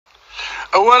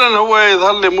اولا هو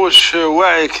يظهر لي مش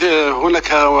واعي.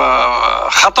 هناك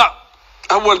خطأ.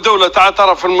 اول دولة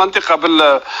تعترف في المنطقة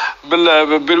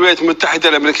بالولايات المتحدة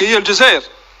الامريكية الجزائر،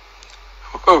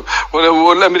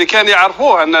 والامريكان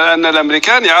يعرفوه ان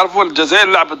الامريكان يعرفوا الجزائر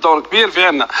لعبت دور كبير في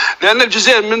عنا، لان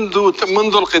الجزائر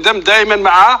منذ القدم دائما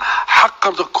مع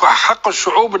حق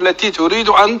الشعوب التي تريد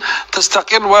ان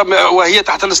تستقل وهي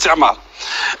تحت الاستعمار.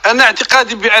 انا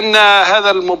اعتقادي بان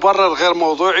هذا المبرر غير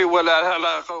موضوعي ولا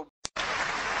علاقة.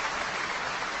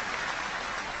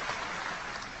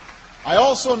 I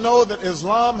also know that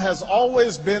Islam has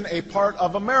always been a part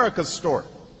of America's story.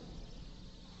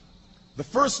 The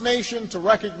first nation to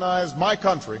recognize my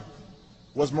country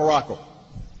was Morocco.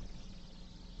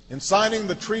 In signing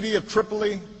the Treaty of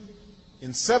Tripoli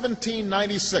in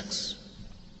 1796,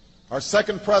 our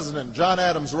second president, John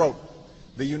Adams, wrote,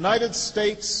 "The United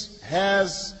States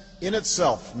has in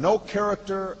itself no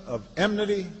character of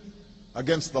enmity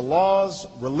against the laws,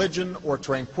 religion, or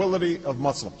tranquility of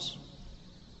Muslims."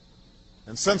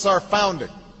 And since our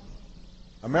founding,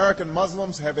 American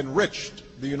Muslims have enriched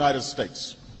the United States.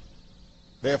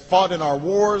 They have fought in our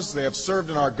wars, they have served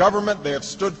in our government, they have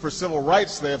stood for civil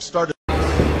rights, they have started.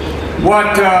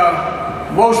 What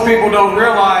most people don't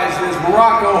realize is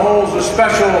Morocco holds a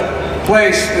special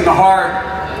place in the heart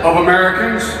of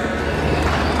Americans.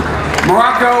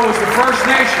 Morocco was the first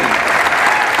nation.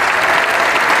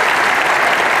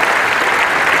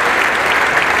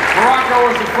 Morocco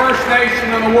was the first nation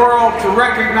in the world to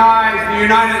recognize the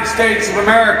United States of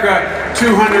America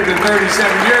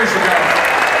 237 years ago.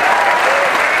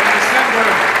 In December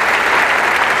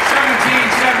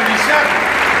 1777.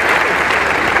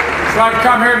 So I've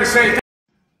come here to say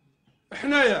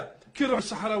حنايا كي نروح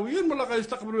الصحراويين ولا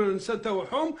غيستقبلوا الانسان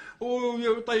تاعهم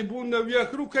ويطيبوا لنا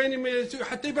وياكلوا، كاينين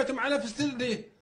حتى يباتوا معنا في السر ليه.